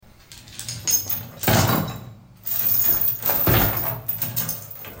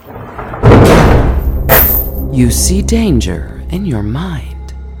You see danger in your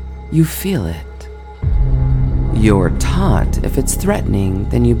mind. You feel it. You're taught if it's threatening,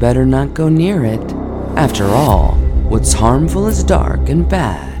 then you better not go near it. After all, what's harmful is dark and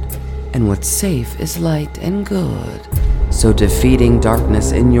bad, and what's safe is light and good. So defeating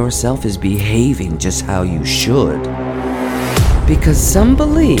darkness in yourself is behaving just how you should. Because some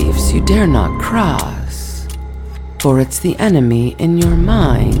beliefs you dare not cross, for it's the enemy in your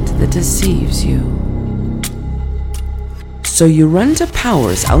mind that deceives you. So you run to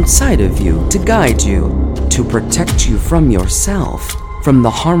powers outside of you to guide you, to protect you from yourself, from the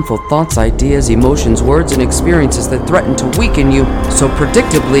harmful thoughts, ideas, emotions, words, and experiences that threaten to weaken you so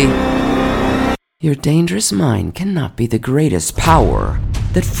predictably. Your dangerous mind cannot be the greatest power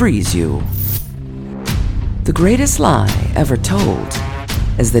that frees you. The greatest lie ever told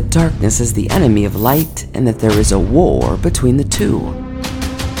is that darkness is the enemy of light and that there is a war between the two.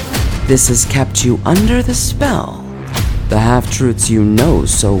 This has kept you under the spell, the half-truths you know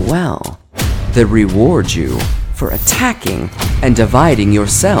so well, that reward you for attacking and dividing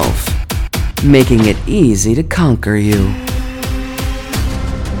yourself, making it easy to conquer you.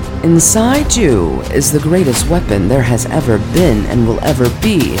 Inside you is the greatest weapon there has ever been and will ever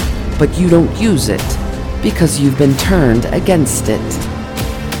be, but you don't use it because you've been turned against it.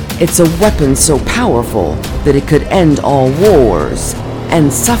 It's a weapon so powerful that it could end all wars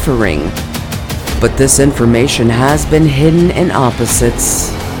and suffering, but this information has been hidden in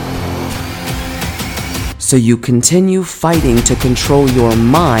opposites. So you continue fighting to control your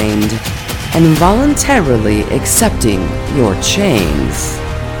mind and voluntarily accepting your chains.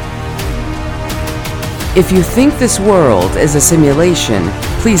 If you think this world is a simulation,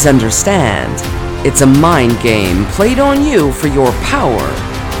 please understand, it's a mind game played on you for your power,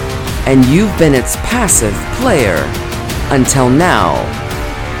 and you've been its passive player until now.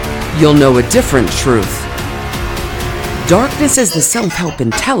 You'll know a different truth. Darkness is the self-help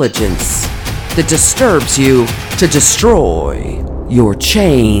intelligence that disturbs you to destroy your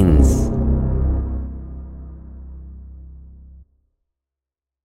chains.